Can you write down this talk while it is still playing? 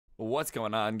What's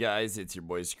going on, guys? It's your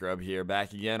boy Scrub here,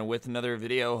 back again with another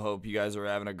video. Hope you guys are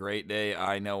having a great day.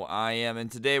 I know I am,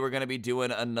 and today we're going to be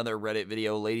doing another Reddit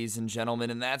video, ladies and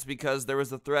gentlemen, and that's because there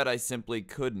was a thread I simply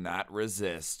could not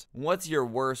resist. What's your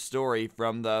worst story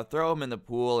from the throw him in the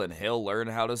pool and he'll learn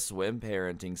how to swim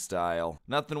parenting style?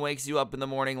 Nothing wakes you up in the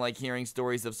morning like hearing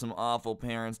stories of some awful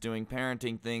parents doing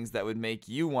parenting things that would make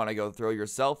you want to go throw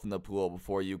yourself in the pool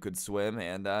before you could swim,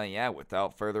 and yeah,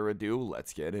 without further ado,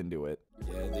 let's get into it.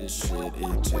 Yeah, this shit,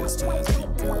 it just has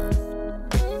begun.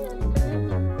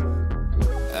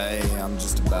 Hey, I'm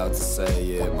just about to say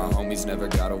it. My homies never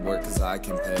gotta work cause I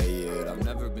can pay it. I've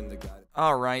never been the guy.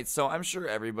 Alright, so I'm sure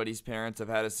everybody's parents have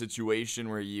had a situation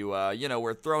where you,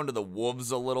 were thrown to the wolves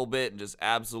a little bit and just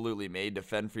absolutely made to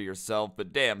fend for yourself,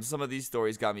 but damn, some of these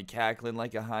stories got me cackling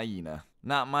like a hyena.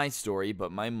 Not my story,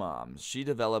 but my mom's. She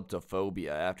developed a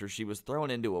phobia after she was thrown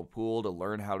into a pool to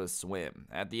learn how to swim.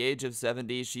 At the age of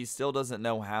 70, she still doesn't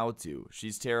know how to.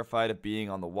 She's terrified of being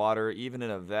on the water, even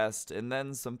in a vest, and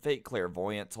then some fake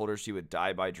clairvoyant told her she would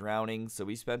die by drowning, so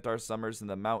we spent our summers in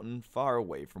the mountain far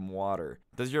away from water.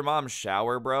 Does your mom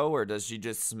shower, bro, or does she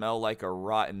just smell like a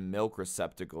rotten milk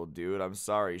receptacle, dude? I'm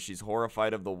sorry, she's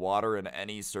horrified of the water in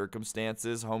any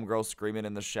circumstances. Homegirl screaming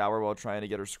in the shower while trying to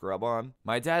get her scrub on.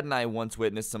 My dad and I once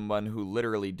witnessed someone who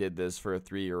literally did this for a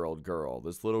 3-year-old girl.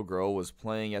 This little girl was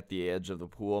playing at the edge of the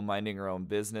pool, minding her own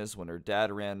business, when her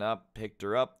dad ran up, picked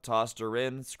her up, tossed her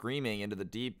in, screaming into the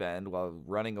deep end while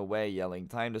running away, yelling,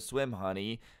 "Time to swim,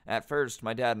 honey." At first,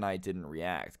 my dad and I didn't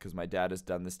react, because my dad has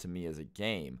done this to me as a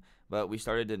game. But we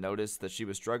started to notice that she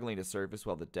was struggling to surface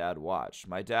while the dad watched.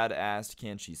 My dad asked,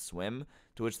 "Can she swim?"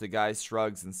 To which the guy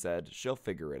shrugs and said, "She'll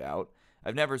figure it out."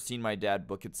 I've never seen my dad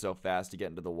book it so fast to get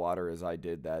into the water as I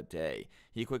did that day.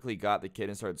 He quickly got the kid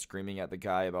and started screaming at the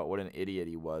guy about what an idiot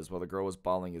he was while the girl was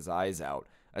bawling his eyes out.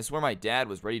 I swear my dad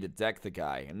was ready to deck the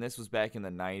guy, and this was back in the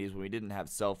 90s when we didn't have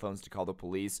cell phones to call the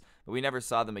police, but we never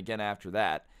saw them again after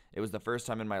that. It was the first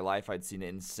time in my life I'd seen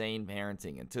insane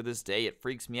parenting, and to this day, it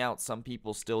freaks me out some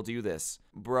people still do this.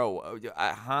 Bro,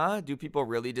 Do people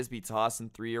really just be tossing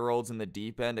 3-year-olds in the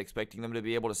deep end, expecting them to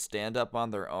be able to stand up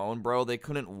on their own? Bro, they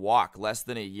couldn't walk less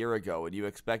than a year ago, and you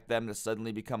expect them to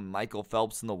suddenly become Michael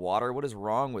Phelps in the water? What is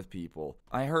wrong with people?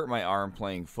 I hurt my arm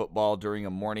playing football during a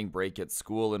morning break at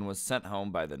school and was sent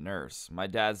home by the nurse. My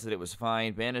dad said it was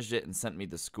fine, bandaged it, and sent me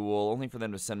to school, only for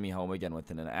them to send me home again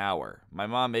within an hour. My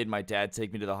mom made my dad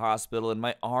take me to the hospital, and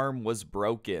my arm was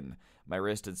broken. My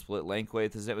wrist had split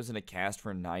lengthways as it was in a cast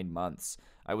for 9 months.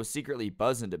 I was secretly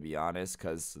buzzing, to be honest,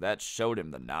 cause that showed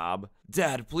him the knob.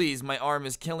 "Dad, please, my arm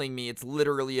is killing me. It's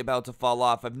literally about to fall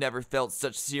off. I've never felt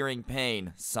such searing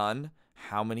pain." "Son,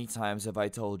 how many times have I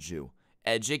told you?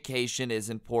 Education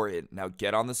is important. Now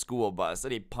get on the school bus."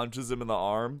 And he punches him in the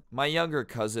arm. My younger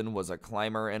cousin was a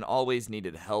climber and always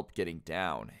needed help getting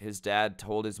down. His dad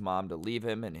told his mom to leave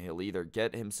him and he'll either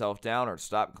get himself down or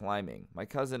stop climbing. My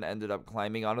cousin ended up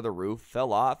climbing onto the roof,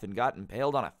 fell off, and got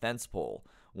impaled on a fence pole.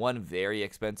 One very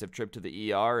expensive trip to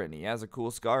the ER, and he has a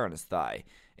cool scar on his thigh.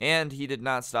 And he did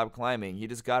not stop climbing, he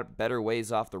just got better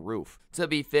ways off the roof. To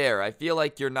be fair, I feel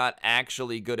like you're not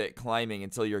actually good at climbing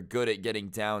until you're good at getting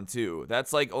down too.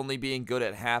 That's like only being good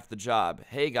at half the job.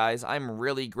 "Hey guys, I'm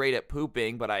really great at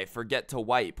pooping, but I forget to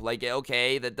wipe." Like,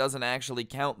 okay, that doesn't actually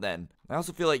count then. I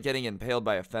also feel like getting impaled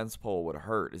by a fence pole would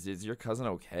hurt. Is your cousin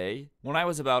okay? When I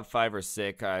was about 5 or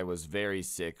 6, I was very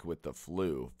sick with the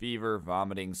flu. Fever,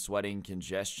 vomiting, sweating,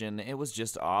 congestion. It was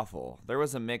just awful. There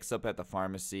was a mix-up at the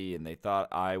pharmacy, and they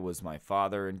thought I was my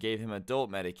father and gave him adult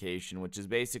medication, which is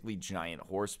basically giant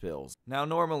horse pills. Now,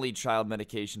 normally child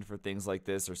medication for things like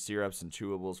this are syrups and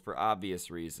chewables for obvious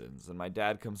reasons, and my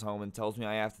dad comes home and tells me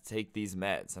I have to take these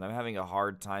meds, and I'm having a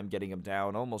hard time getting them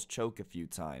down, almost choke a few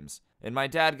times. And my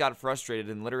dad got frustrated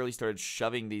and literally started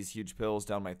shoving these huge pills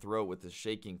down my throat with his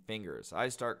shaking fingers. I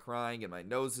start crying and my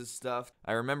nose is stuffed.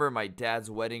 I remember my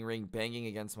dad's wedding ring banging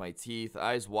against my teeth,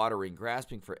 eyes watering,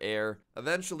 grasping for air.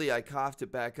 Eventually, I coughed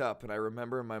it back up, and I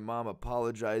remember my mom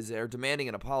apologizing or demanding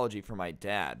an apology from my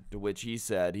dad, to which he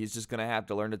said he's just gonna have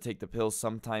to learn to take the pills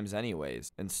sometimes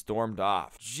anyways, and stormed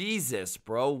off. Jesus,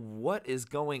 bro, what is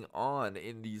going on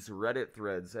in these Reddit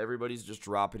threads? Everybody's just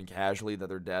dropping casually that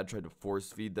their dad tried to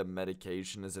force feed them medication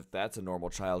as if that's a normal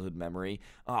childhood memory.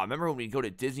 "Oh, remember when we'd go to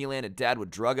Disneyland and dad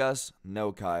would drug us?"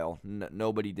 No, Kyle,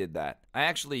 nobody did that. I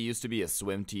actually used to be a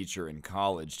swim teacher in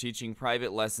college, teaching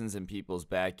private lessons in people's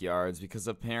backyards because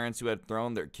of parents who had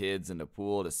thrown their kids in a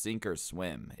pool to sink or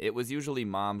swim. It was usually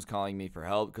moms calling me for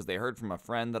help because they heard from a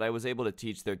friend that I was able to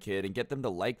teach their kid and get them to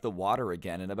like the water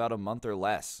again in about a month or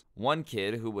less. One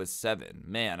kid who was 7,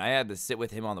 man, I had to sit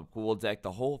with him on the pool deck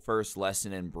the whole first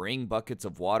lesson and bring buckets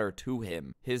of water to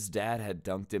him. His dad dad had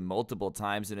dunked him multiple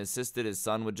times and insisted his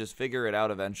son would just figure it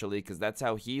out eventually because that's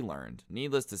how he learned.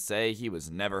 Needless to say, he was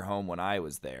never home when I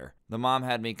was there. The mom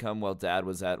had me come while dad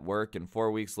was at work, and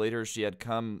 4 weeks later she had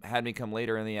me come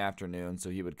later in the afternoon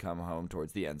so he would come home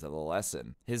towards the end of the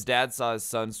lesson. His dad saw his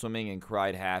son swimming and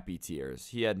cried happy tears.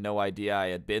 He had no idea I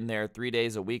had been there 3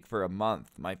 days a week for a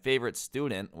month. My favorite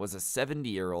student was a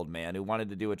 70-year-old man who wanted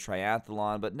to do a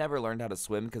triathlon but never learned how to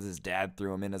swim because his dad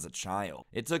threw him in as a child.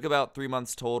 It took about 3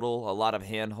 months total, a lot of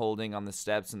hand-holding on the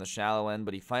steps in the shallow end,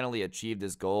 but he finally achieved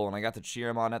his goal and I got to cheer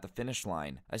him on at the finish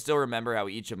line. I still remember how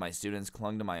each of my students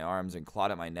clung to my arms and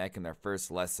clawed at my neck in their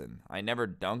first lesson. I never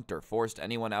dunked or forced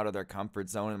anyone out of their comfort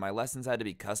zone, and my lessons had to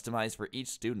be customized for each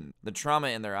student. The trauma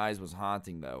in their eyes was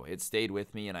haunting though. It stayed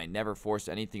with me, and I never forced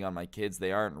anything on my kids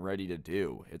they aren't ready to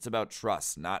do. It's about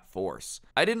trust, not force.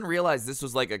 I didn't realize this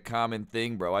was like a common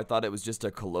thing, bro. I thought it was just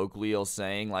a colloquial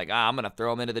saying like, I'm gonna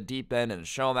throw them into the deep end and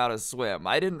show them how to swim.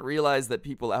 I didn't realize that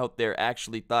people out there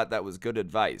actually thought that was good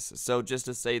advice. So just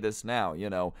to say this now,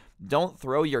 don't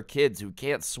throw your kids who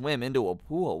can't swim into a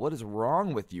pool. What is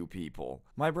wrong with you people?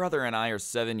 My brother and I are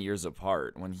 7 years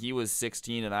apart. When he was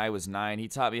 16 and I was 9, he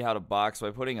taught me how to box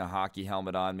by putting a hockey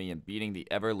helmet on me and beating the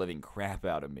ever-living crap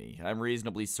out of me. I'm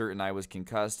reasonably certain I was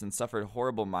concussed and suffered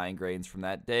horrible migraines from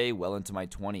that day well into my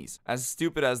 20s. As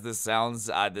stupid as this sounds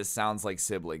like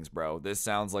siblings, bro. This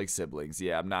sounds like siblings.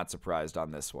 Yeah, I'm not surprised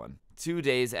on this one. 2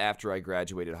 days after I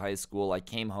graduated high school, I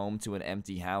came home to an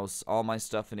empty house, all my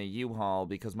stuff in a U-Haul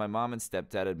because my mom and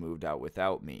stepdad had moved out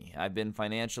without me. I've been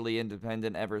financially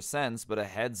independent ever since, but a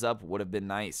heads up would have been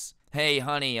nice. Hey,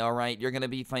 honey, alright, you're gonna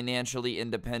be financially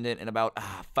independent in about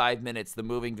 5 minutes. The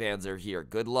moving vans are here.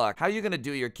 Good luck. How you gonna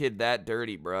do your kid that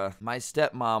dirty, bruh? My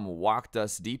stepmom walked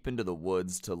us deep into the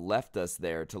woods left us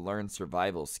there to learn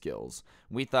survival skills.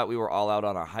 We thought we were all out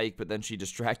on a hike, but then she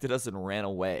distracted us and ran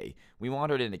away. We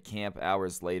wandered into camp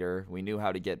hours later. We knew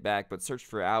how to get back, but searched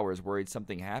for hours, worried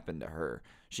something happened to her.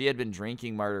 She had been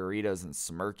drinking margaritas and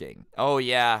smirking. Oh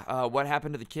yeah, what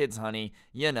happened to the kids, honey?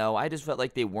 I just felt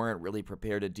like they weren't really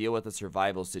prepared to deal with a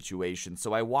survival situation,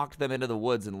 so I walked them into the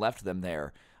woods and left them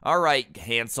there. Alright,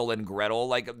 Hansel and Gretel,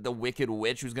 like the wicked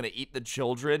witch who's gonna eat the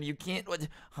children. You can't,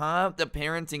 The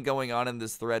parenting going on in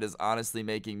this thread is honestly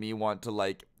making me want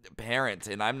to, parent,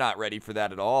 and I'm not ready for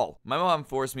that at all. My mom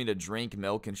forced me to drink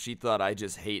milk, and she thought I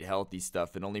just hate healthy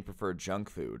stuff and only prefer junk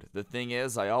food. The thing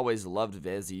is, I always loved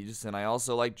veggies, and I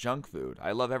also like junk food.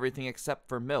 I love everything except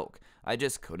for milk. I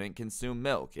just couldn't consume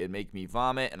milk. It'd make me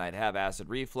vomit, and I'd have acid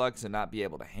reflux and not be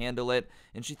able to handle it,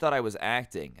 and she thought I was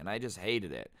acting, and I just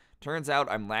hated it. Turns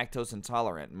out I'm lactose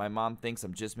intolerant, and my mom thinks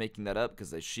I'm just making that up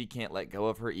because she can't let go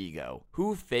of her ego.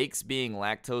 Who fakes being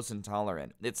lactose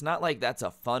intolerant? It's not like that's a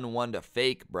fun one to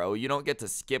fake, bro. You don't get to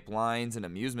skip lines in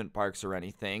amusement parks or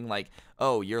anything. Like,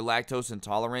 oh, you're lactose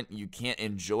intolerant, you can't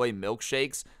enjoy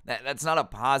milkshakes? That's not a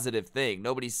positive thing.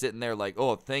 Nobody's sitting there like,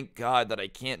 oh, thank God that I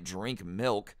can't drink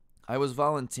milk. I was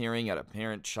volunteering at a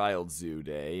parent-child zoo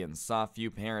day and saw a few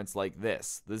parents like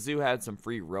this. The zoo had some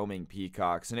free roaming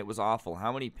peacocks, and it was awful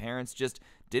how many parents just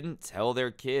didn't tell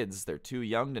their kids, they're too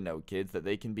young to know kids, that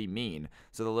they can be mean.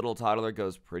 So the little toddler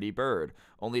goes, pretty bird,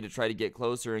 only to try to get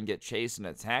closer and get chased and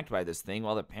attacked by this thing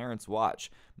while the parents watch.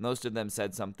 Most of them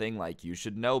said something like, you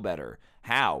should know better.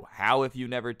 How? How if you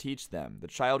never teach them? The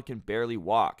child can barely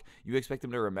walk. You expect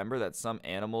them to remember that some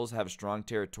animals have strong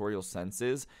territorial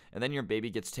senses, and then your baby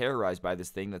gets terrorized by this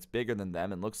thing that's bigger than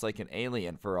them and looks like an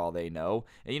alien for all they know,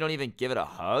 and you don't even give it a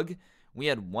hug? We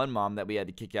had one mom that we had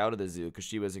to kick out of the zoo because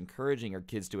she was encouraging her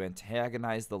kids to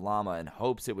antagonize the llama in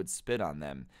hopes it would spit on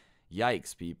them.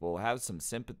 Yikes, people. Have some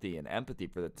sympathy and empathy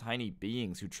for the tiny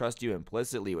beings who trust you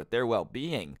implicitly with their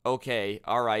well-being. Okay,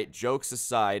 alright, jokes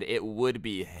aside, it would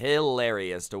be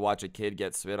hilarious to watch a kid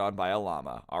get spit on by a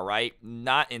llama, alright?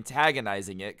 Not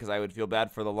antagonizing it, because I would feel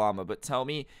bad for the llama, but tell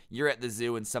me you're at the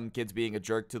zoo and some kid's being a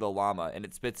jerk to the llama and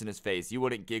it spits in his face. You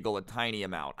wouldn't giggle a tiny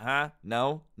amount, huh?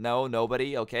 No? No?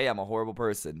 Nobody? Okay, I'm a horrible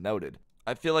person. Noted.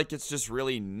 I feel like it's just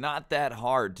really not that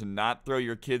hard to not throw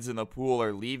your kids in the pool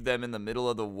or leave them in the middle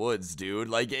of the woods, dude.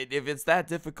 Like, if it's that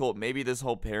difficult, maybe this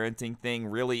whole parenting thing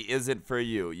really isn't for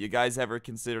you. You guys ever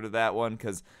consider that one?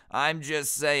 Because I'm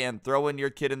just saying, throwing your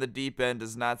kid in the deep end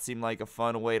does not seem like a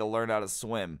fun way to learn how to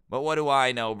swim. But what do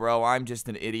I know, bro? I'm just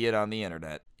an idiot on the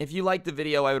internet. If you liked the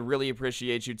video, I would really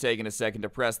appreciate you taking a second to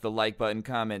press the like button,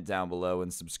 comment down below,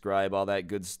 and subscribe, all that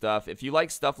good stuff. If you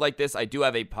like stuff like this, I do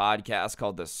have a podcast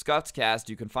called The Scuffed Cat. podcast.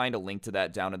 You can find a link to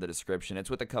that down in the description. It's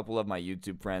with a couple of my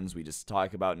YouTube friends. We just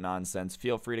talk about nonsense.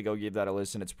 Feel free to go give that a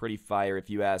listen. It's pretty fire if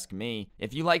you ask me.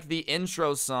 If you like the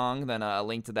intro song, then a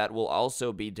link to that will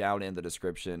also be down in the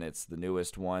description. It's the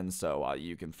newest one, so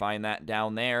you can find that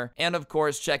down there. And of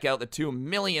course, check out the 2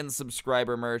 million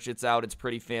subscriber merch. It's out. It's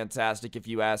pretty fantastic if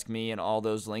you ask me, and all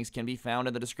those links can be found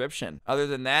in the description. Other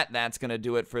than that, that's gonna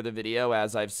do it for the video.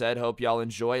 As I've said, hope y'all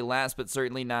enjoy. Last but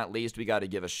certainly not least, we gotta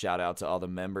give a shout out to all the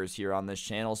members here on this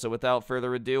channel. So without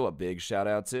further ado, a big shout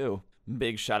out to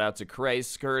Cray,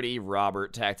 Skirty,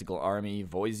 Robert, Tactical Army,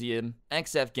 Voisian,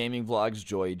 XF Gaming Vlogs,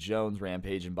 Joy Jones,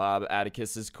 Rampage and Bob,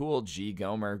 Atticus is Cool, G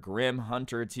Gomer, Grim,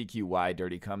 Hunter, TQY,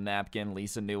 Dirty Cum Napkin,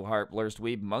 Lisa Newhart, Blurst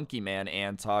Weeb, Monkey Man,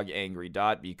 Antog, Angry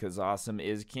Dot, Because Awesome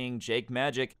is King, Jake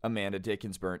Magic, Amanda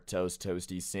Dickens, Burnt Toast,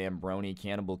 Toasty, Sam Brony,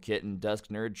 Cannibal Kitten, Dusk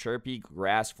Nerd, Chirpy,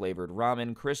 Grass Flavored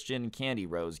Ramen, Christian, Candy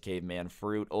Rose, Caveman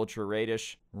Fruit, Ultra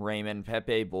Radish, Raymond,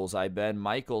 Pepe, Bullseye Ben,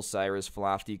 Michael, Cyrus,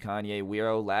 Flofty, Kanye,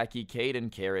 Wero, Lackey,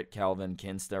 Caden, Carrot, Calvin,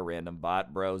 Kinsta, Random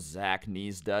Bot Bro, Zach,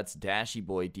 Knees Duts, Dashy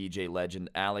Boy, DJ Legend,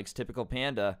 Alex, Typical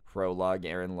Panda, Prologue,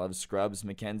 Aaron Loves Scrubs,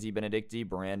 Mackenzie Benedicti,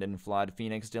 Brandon, Flawed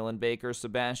Phoenix, Dylan Baker,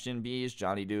 Sebastian Bees,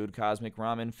 Johnny Dude, Cosmic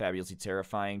Ramen, Fabulously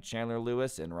Terrifying, Chandler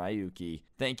Lewis, and Ryuki.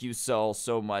 Thank you so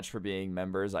much for being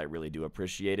members. I really do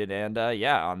appreciate it. And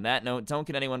yeah, on that note, don't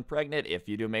get anyone pregnant. If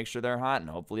you do, make sure they're hot, and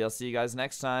hopefully I'll see you guys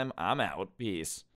next time. I'm out. Peace.